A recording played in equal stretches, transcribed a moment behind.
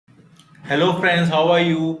Hello friends, how are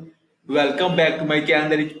you? Welcome back to my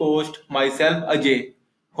channel Therichpost. Myself Ajay.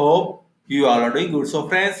 Hope you all are doing good. So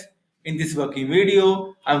friends, in this working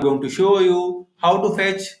video, I'm going to show you how to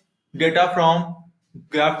fetch data from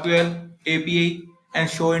GraphQL API and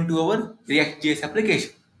show into our react.js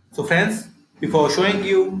application. So friends, before showing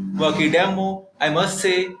you working demo, I must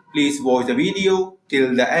say please watch the video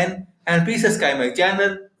till the end and please subscribe my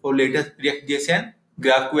channel for latest react.js and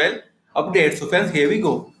GraphQL updates. So friends, here we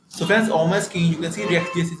go. So friends, on my screen you can see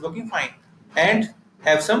react.js is working fine and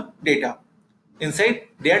have some data inside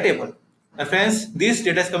their table. And friends, this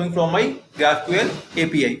data is coming from my GraphQL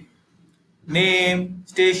API. Name,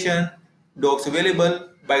 station, dogs available,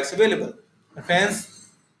 bikes available. And friends,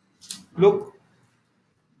 look,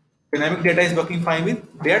 dynamic data is working fine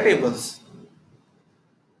with their tables.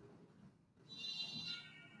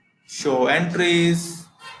 Show entries,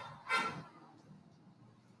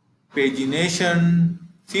 pagination.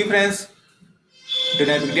 See friends,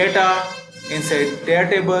 dynamic data inside their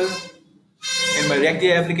table in my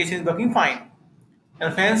react.js application is working fine.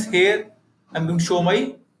 And friends, here I'm going to show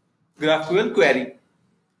my GraphQL query.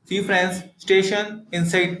 See friends, station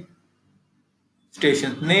inside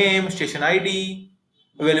station name, station ID,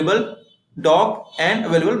 available dog and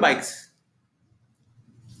available bikes.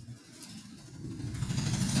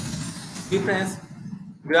 See friends,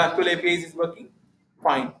 GraphQL API is working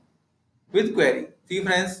fine with query. See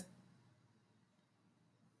friends,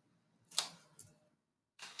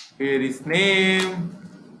 here is name,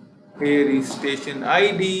 here is station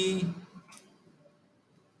ID.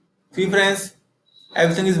 See friends,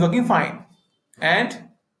 everything is working fine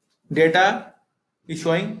and data is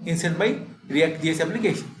showing inside my react.js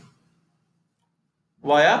application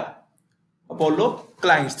via Apollo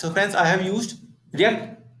client. So friends, I have used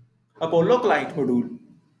React Apollo client module.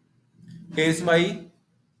 Here is my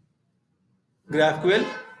GraphQL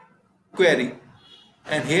query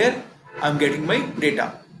and here I'm getting my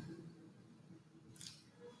data.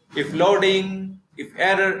 If loading, if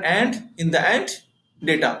error, and in the end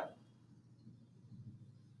data.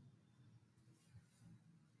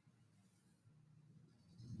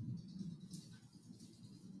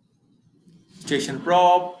 Station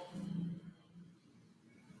prop.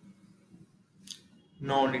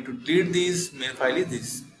 No need to delete this. Main file is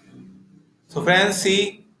this. So friends,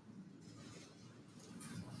 see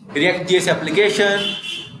react.js application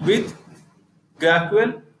with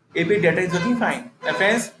GraphQL API data is working fine. And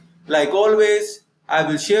friends, like always, I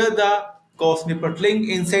will share the code snippet link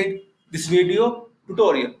inside this video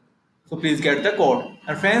tutorial. So please get the code.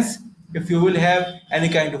 And friends, if you will have any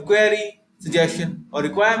kind of query, suggestion or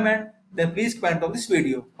requirement, then please comment on this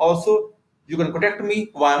video. Also, you can contact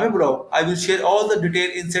me via my blog. I will share all the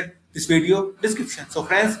detail inside this video description. So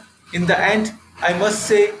friends, in the end, I must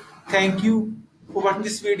say thank you for watching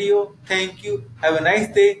this video. Thank you. Have a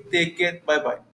nice day. Take care. Bye bye.